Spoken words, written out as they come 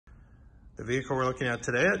The vehicle we're looking at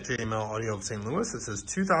today at JML Audio of St. Louis, it says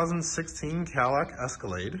 2016 Cadillac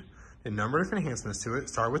Escalade. A number of enhancements to it.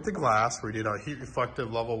 Start with the glass, where we did our heat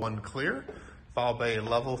reflective level 1 clear, followed by a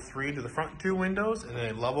level 3 to the front 2 windows, and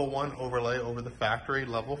a level 1 overlay over the factory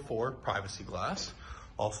level 4 privacy glass.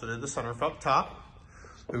 Also did the sunroof up top.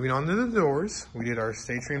 Moving on to the doors, we did our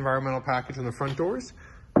State-Tree environmental package on the front doors.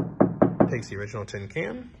 Takes the original tin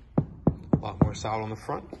can, a lot more solid on the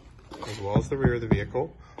front, as well as the rear of the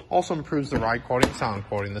vehicle. Also improves the ride quality and sound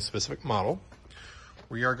quality in this specific model.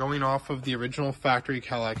 We are going off of the original factory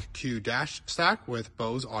Cadillac Q dash stack with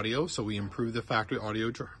Bose audio, so we improved the factory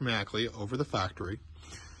audio dramatically over the factory.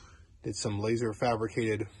 Did some laser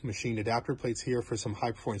fabricated machined adapter plates here for some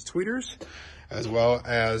high performance tweeters, as well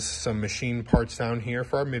as some machine parts down here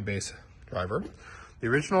for our mid-bass driver. The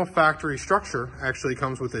original factory structure actually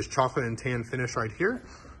comes with this chocolate and tan finish right here.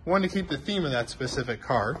 Wanted to keep the theme of that specific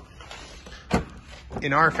car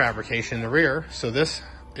in our fabrication in the rear. So this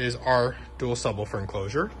is our dual subwoofer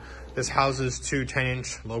enclosure. This houses two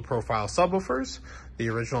 10-inch low-profile subwoofers, the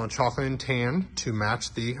original chocolate and tan to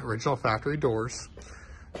match the original factory doors.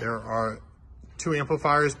 There are two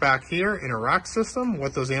amplifiers back here in a rack system.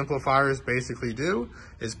 What those amplifiers basically do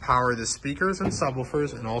is power the speakers and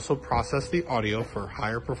subwoofers and also process the audio for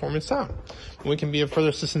higher performance sound. When we can be of further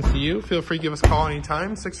assistance to you, feel free to give us a call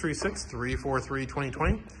anytime,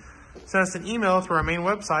 636-343-2020. Send us an email through our main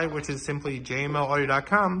website, which is simply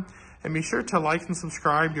jmlaudio.com, and be sure to like and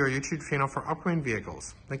subscribe to our YouTube channel for upcoming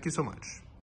vehicles. Thank you so much.